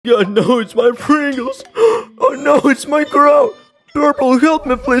God, no, it's my Pringles. Oh no, it's my crown. Purple, help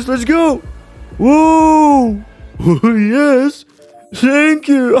me, please. Let's go. Whoa. Oh, yes. Thank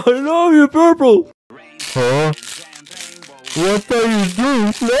you. I love you, Purple. Huh? What are you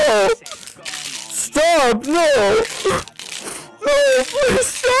doing? No! Stop! No! No, please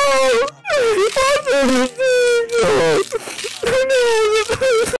stop! What are you doing?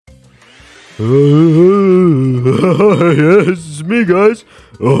 No! Yes, it's me, guys.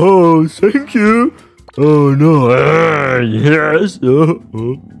 Oh, thank you. Oh, no. Yes.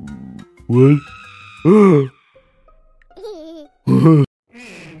 What?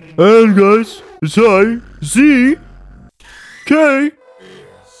 And, guys, it's I, Z, K,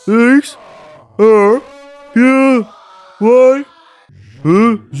 X, R, Q, Y,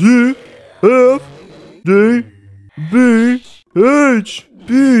 Z, F, D, B, H,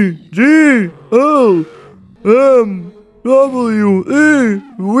 P, G, L, M, W, E,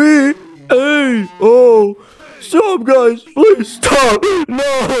 V, A, O. Stop, guys. Please stop.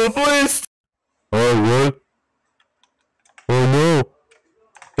 No, please. Oh, what? Oh, no.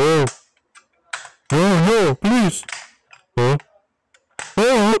 Oh. No, no, please. Huh?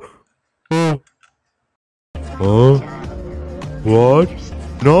 Oh. Oh. Huh? What?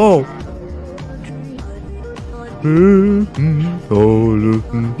 No.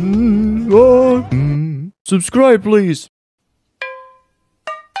 Subscribe, please.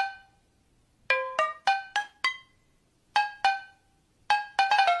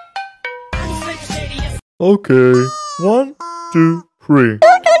 Okay. 1, 2, 3.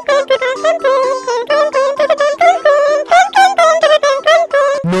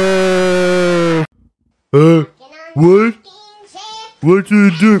 No. What? What do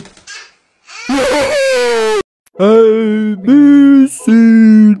you do? A, B, C,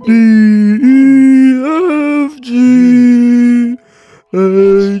 D, E, F, G,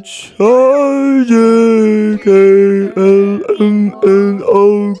 H, I, J, K, L, M, N,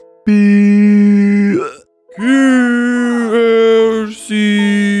 O, P, Q, R, C,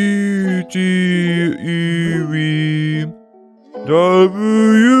 T, E, V,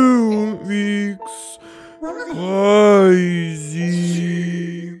 W, X, Y, Z.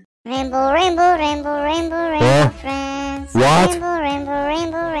 Rainbow, rainbow, rainbow, rainbow, rainbow friends. What? Rainbow, rainbow,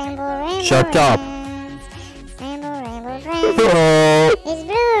 rainbow, rainbow, rainbow. Shut up. Friends. Rainbow, rainbow, friends. Oh. It's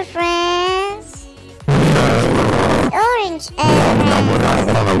blue friends. It's orange friends.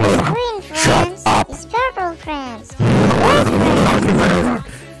 It's green friends. It's purple friends. Red friends.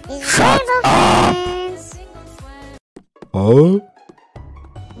 It's rainbow friends. Oh,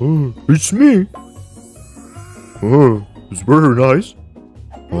 it's me. Oh, it's very nice.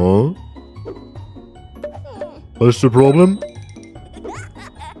 Huh? What's the problem?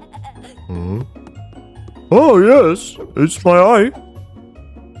 Huh? Oh, yes, it's my eye.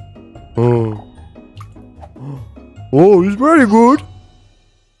 Oh. Oh, it's very good.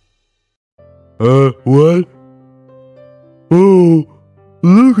 What? Oh,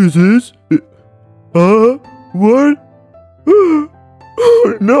 look at this. What?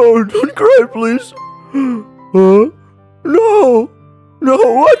 No, don't cry, please. No. No,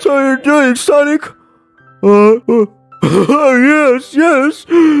 what are you doing, Sonic? Yes, yes.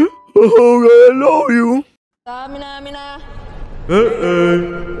 Oh, I love you. Mina, mina.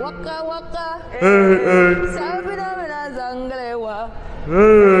 Waka, waka. Sabina, mina, zangalewa.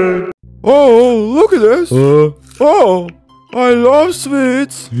 Oh, look at this. Oh, I love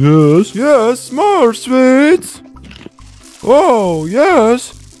sweets. Yes. Yes, more sweets. Oh,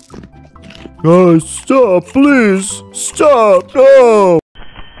 yes. Guys, stop, please. Stop, no.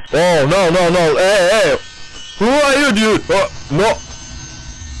 Oh, no, no, no. Hey, hey. Who are you, dude? No.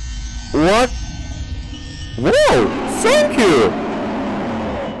 What? Whoa, thank you.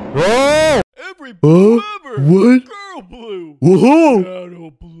 Oh. Every blue ever. What? Girl blue. Whoa.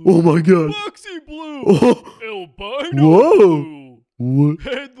 Shadow blue. Oh my god. Foxy blue. Oh. Albino Whoa. blue. What?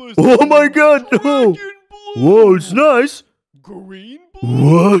 Headless Oh blue. my god, no. Dragon blue. Whoa, it's nice. Green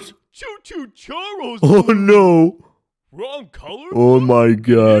blue. What? Choo-choo Charos Oh blue. no. Wrong color. Oh my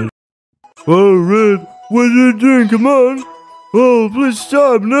god. Oh, Red, what are you doing? Come on. Oh, please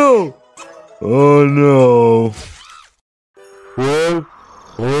stop. No. Oh no. Well,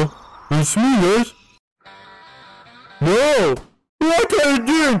 it's me, guys. No. What are you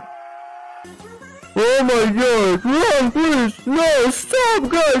doing? Oh my god. Run, please. No, stop,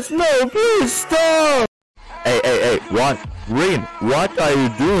 guys. No, please stop. Hey, what? Green, what are you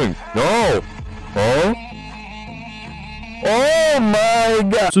doing? No. Oh? Oh my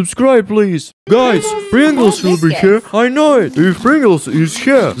god. Subscribe, please. Guys, Pringles will be here. I know it. If Pringles is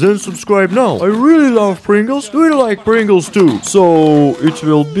here, then subscribe now. I really love Pringles. Do you like Pringles too? So it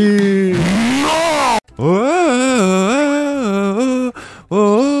will be.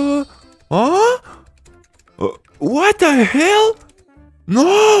 What the hell?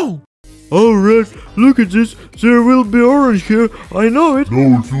 No! Alright, look at this. There will be orange here. I know it.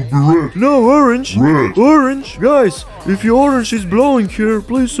 No, it will be red. No, orange. Red. Orange. Guys, if your orange is blowing here,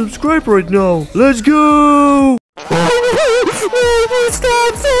 please subscribe right now. Let's go!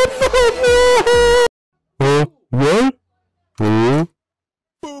 What?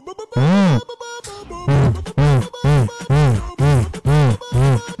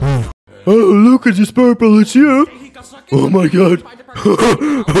 Oh, look at this purple. It's you. Oh my god. Look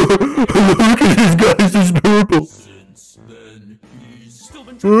at this, guys. It's purple.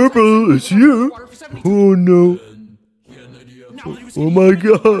 Purple, it's you. Oh no. Oh my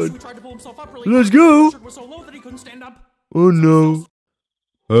god. Let's go. Oh no.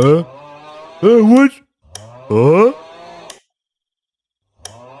 Huh? What? Huh?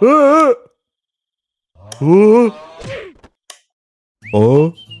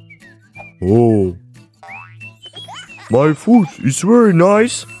 Oh. My food is very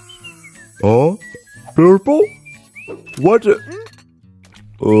nice. Purple? What?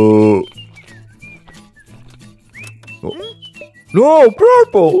 No,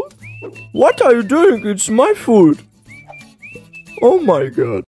 purple! What are you doing? It's my food. Oh my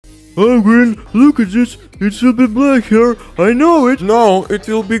god. Oh, green, look at this. It will be black here. I know it. No, it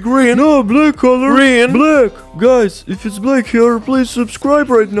will be green. No, black color. Green. Black. Guys, if it's black here, please subscribe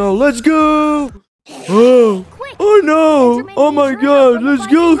right now. Let's go. Oh. Oh no. Oh my god. Let's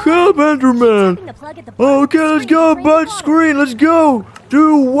go help Enderman. Okay, let's go. Bud screen. Let's go.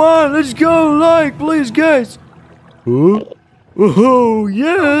 2, 1. Let's go. Like, please, guys. Oh,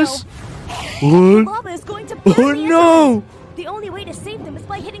 yes. What? Oh no. The only way to save them is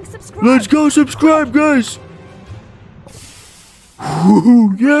by hitting subscribe. Let's go subscribe, guys.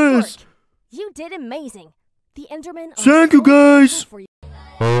 Ooh, yes. You did amazing. The Endermen are Thank you, guys. for you.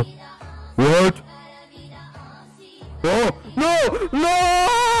 What? Oh,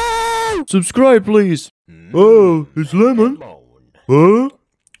 no! Subscribe, please. Oh, it's lemon. Huh?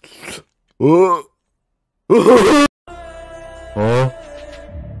 What?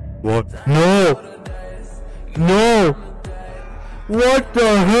 No! No! What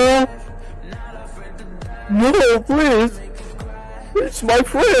the hell? No, please! It's my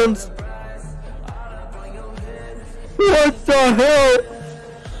friends! What the hell?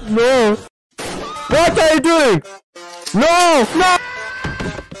 No! What are you doing? No! No!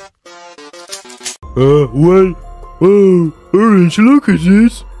 Well, oh, Orange, look at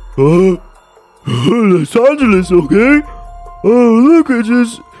this. Los Angeles, okay? Oh, look at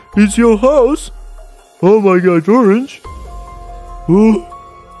this. It's your house. Oh my god, Orange. Oh,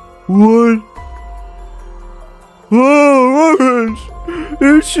 what? Oh, Orange.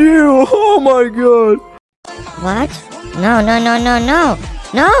 It's you. Oh my god. What? No, no, no, no, no.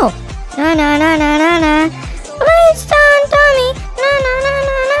 No. No, no, no, no, no, no. Please don't tell me. No, no, no,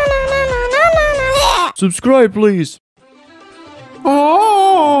 no, no, no, no, no, no, no, no. Subscribe, please.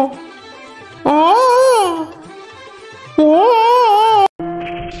 Oh! Oh! Oh!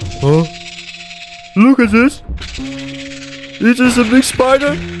 Huh? Look at this. Is this a big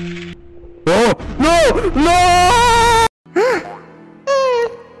spider? Oh! No! No!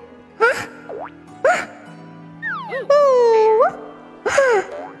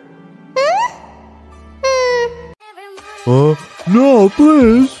 No,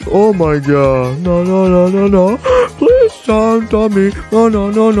 please. Oh my god. No, no, no, no, no. Please don't tell me. No, no,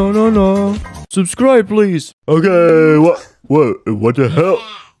 no, no, no, no. Subscribe, please. Okay, what the hell?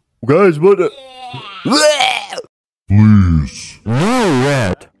 Guys, what the... Please. No,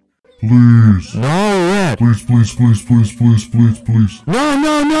 red! Please. No, red! Please, please, please, please, please, please, please. No,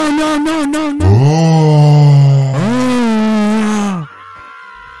 no, no, no, no, no, no! Oh.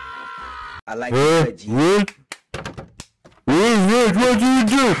 I like veggie. What do you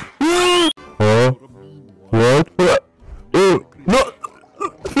do? What? No! No!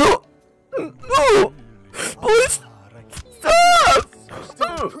 No! Please! Stop!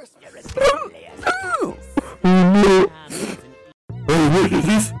 No! Oh, what is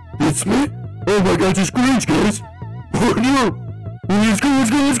this? It's me? Oh my god, it's Grinch, guys! Oh no! Let's go, let's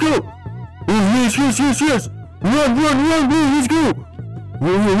go, let's go! Oh, yes, yes, yes, yes! Run, run, run, run, let's go!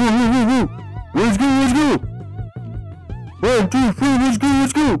 Whoa, whoa, whoa, whoa, whoa, whoa! Let's go, let's go! 1, 2, 3, let's go,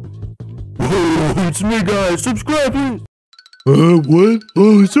 let's go! Oh, it's me, guys! Subscribe, please! What?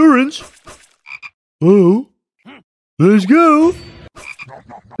 Oh, it's Orange. Oh. Let's go.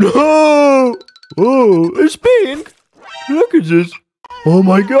 No! Oh, it's pink. Look at this. Oh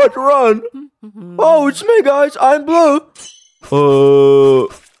my god, run. Oh, it's me, guys. I'm blue.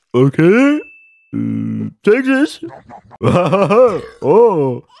 Okay. Take this.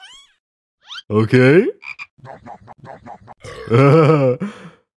 Oh. Okay.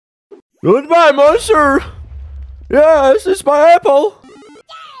 Goodbye, monster. Yes, it's my apple.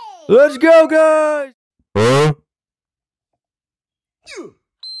 Let's go, guys. Huh?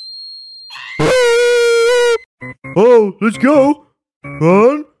 Oh, let's go.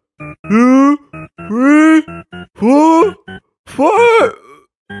 1, 2, 3, 4, 5.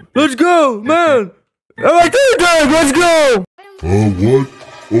 Let's go, man. I did that. Let's go. What?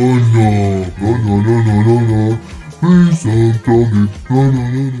 Oh no. No, no, no, no, no, no. Please don't tell me. No, no,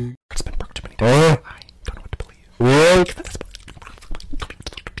 no, no. Huh? What?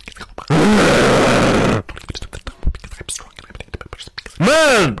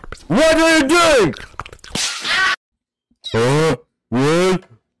 Man! What are you doing? What?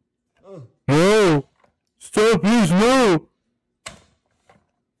 No! Stop, please, no!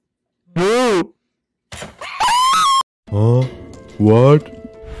 No! What?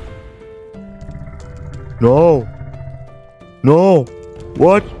 No. No.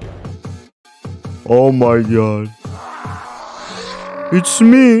 What? Oh my god. It's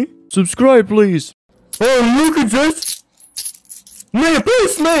me. Subscribe, please. Oh, look at this! Man,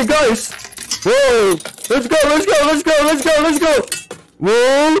 please, man, guys! Whoa! Let's go, let's go, let's go, let's go, let's go!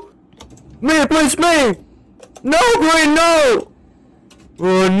 Whoa! Man, please, man! No, Green, no!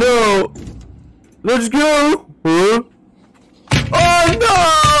 Oh, no! Let's go! Huh? Oh, no!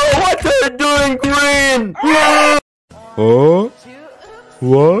 What are you doing, Green? No!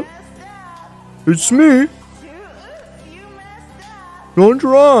 What? It's me. Don't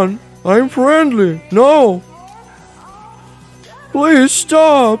run. I'm friendly. No. Please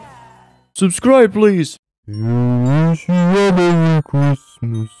stop. Subscribe, please. You wish you a Merry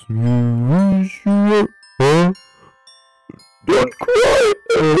Christmas. You wish you a... Huh? Don't cry,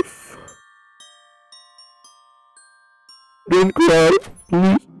 F. Don't cry,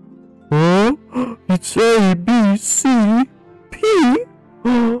 please. Huh? It's A, B, C, P.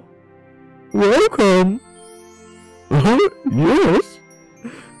 Welcome. Yes.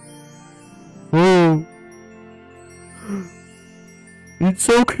 Oh. It's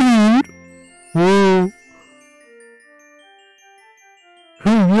so cute. Oh.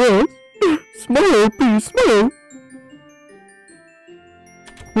 Yes. Smile, please, smile.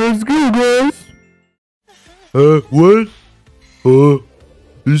 Let's go, guys. What?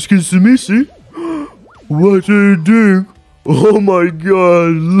 This is Missy. What are you doing? Oh my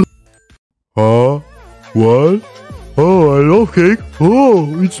god. Huh? What? Oh, I love cake.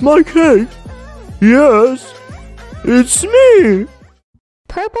 Oh, it's my cake. Yes. It's me.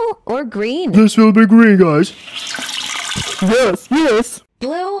 Purple or green? This will be green, guys. Yes, yes.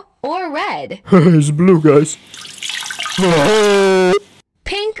 Blue or red? It's blue, guys.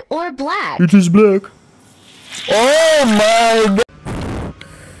 Pink or black? It is black. Oh my god.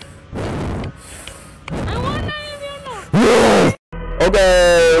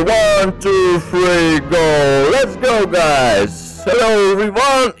 Okay, 1, 2, 3, go. Let's go, guys. Hello,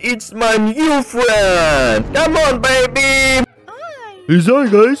 everyone. It's my new friend. Come on, baby. Is I,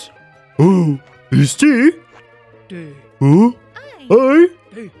 guys? Oh, is T? Oh, I?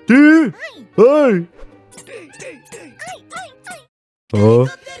 T? I?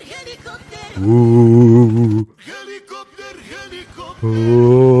 Ooh.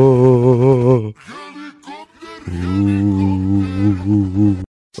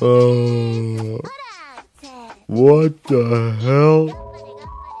 Oh. What the hell?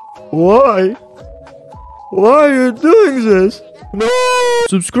 Why? Why are you doing this? No!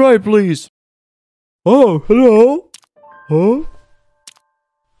 Subscribe, please. Oh, hello? Huh?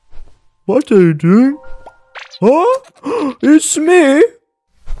 What are you doing? Huh? It's me!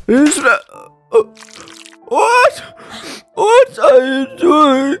 It's... what? What are you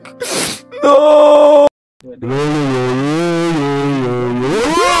doing? No! Oh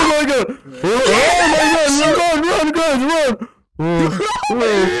my god! Oh my god! Run, guys, run!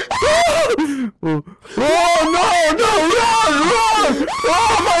 Oh no, run!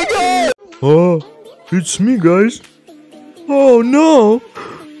 Oh my god! Oh, it's me, guys. Oh no!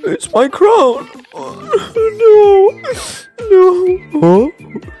 It's my crown! No! Huh?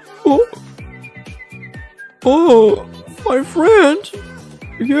 Oh, my friend!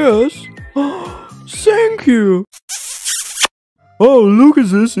 Yes! Thank you! Oh, look at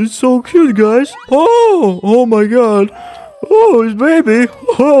this! It's so cute, guys! Oh my god! Oh, it's baby!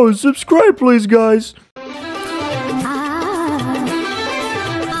 Oh, subscribe, please, guys!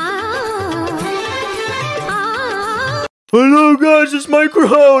 Hello guys, it's my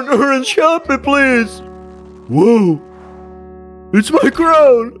crown. Orange, help me please. Whoa. It's my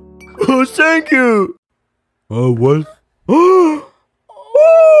crown. Oh, thank you. Oh, what? Oh,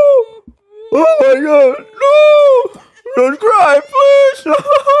 oh my god. No. Don't cry, please. No.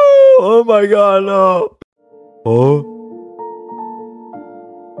 Oh my god, no. Oh.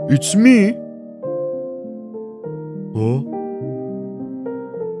 It's me. Oh.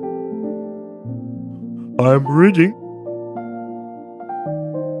 I'm reading.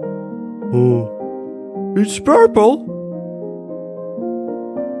 Oh. It's purple.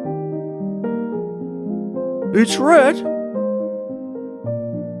 It's red.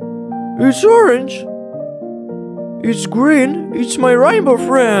 It's orange. It's green. It's my rainbow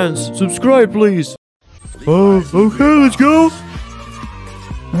friends. Subscribe, please. Oh, okay, let's go.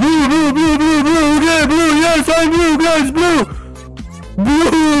 Blue, blue, blue, blue, blue. Okay, blue. Yes, I'm blue, guys. Blue.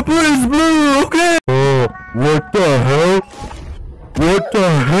 Blue, please, blue. Okay. Oh, what the hell? What the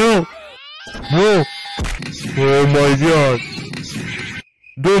hell? Whoa. Oh my god.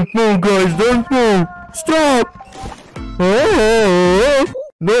 Don't move, guys. Don't move. Stop. Oh,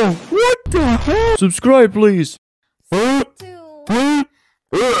 no. What the hell? Subscribe, please. Stop.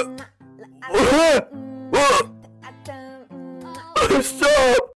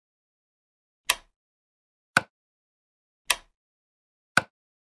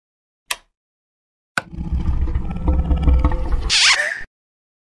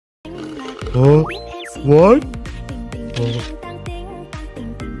 What?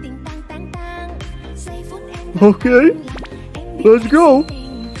 Okay, let's go.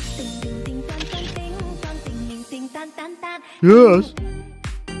 Yes.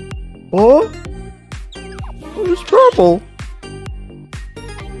 Oh, it's purple.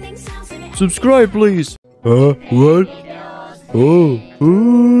 Subscribe, please. What? Oh,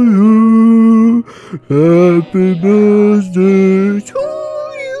 happy birthday to you.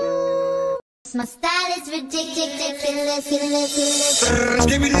 My style is ridiculous.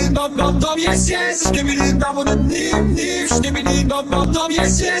 Skibbidi dum dum dum, yes yes. Skibbidi dum dum dim dim. Skibbidi dum dum dum,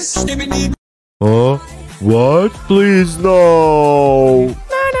 yes yes. Skibbidi. What? Please no. Na.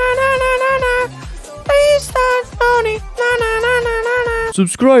 Please stop, Tony. Na.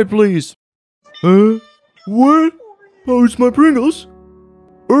 Subscribe, please. What? Oh, it's my Pringles.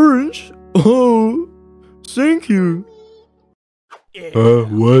 Orange. Oh, thank you.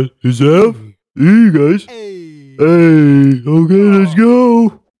 What is that? You guys. Hey, okay, let's go.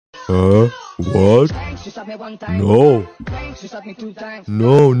 What? No.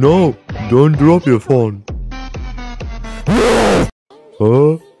 No, don't drop your phone.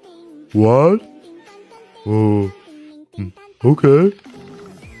 What? Oh, okay.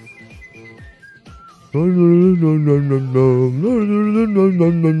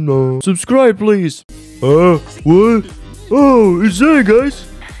 Subscribe, please. What? Oh, it's there, guys.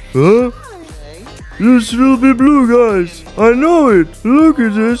 This will be blue, guys. I know it. Look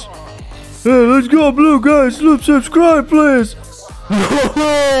at this. Hey, let's go, blue, guys. Look, subscribe, please.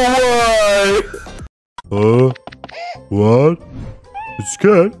 Why? What? It's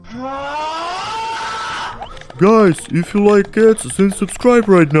cat. Guys, if you like cats, then subscribe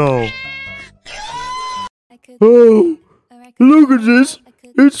right now. Oh, look at this.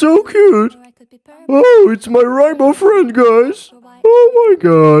 It's so cute. Oh, it's my rainbow friend, guys. Oh my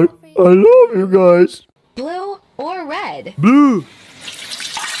god. I love you guys. Blue or red? Blue.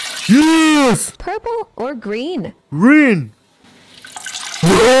 Yes. Purple or green? Green.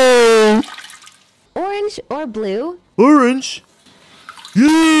 Orange or blue? Orange.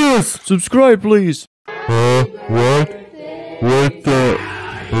 Yes. Subscribe, please. What? What the?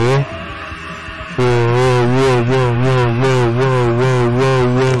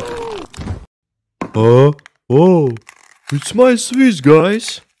 Oh, it's my sweets,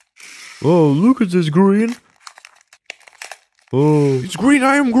 guys. Oh, look at this green. Oh, It's green,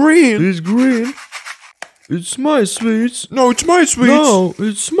 I am green. it's green. It's my sweets. No, it's my sweets. No,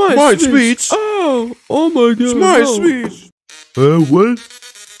 it's my, My sweets. sweets. Oh my god. It's my no. sweets. What?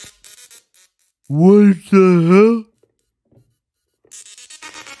 What the hell?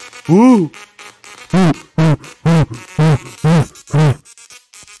 Oh.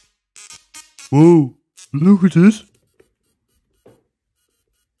 Whoa, look at this.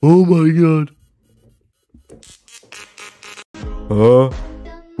 Oh my god.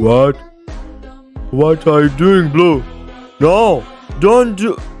 What? What are you doing, Blue? No, don't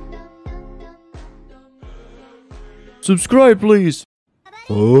do... Subscribe, please.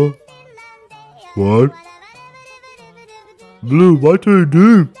 What? Blue, what are you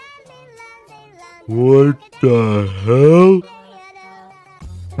doing? What the hell?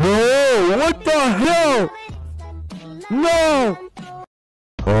 No, what the hell? No!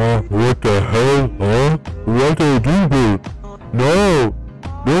 What the hell, huh? What are you doing? No!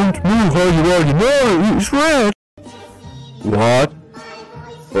 Don't move, Haji. No, it's red! What?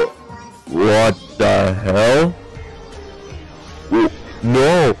 What the hell?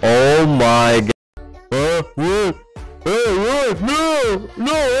 No! Oh my god! What? Hey, what? No!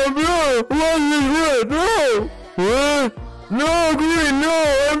 No, I'm blue! What is red? No! What? No, green!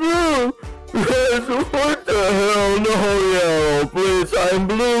 No, I'm blue! Yes, what the hell? No, yellow! Please, I'm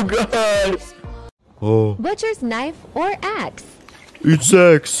blue, guys! Oh, Butcher's knife or axe? it's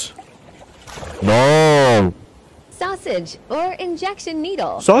X. No! Sausage or injection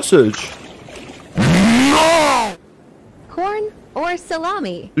needle? Sausage. No! Corn or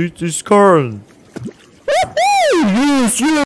salami? It is corn. Yes, yes!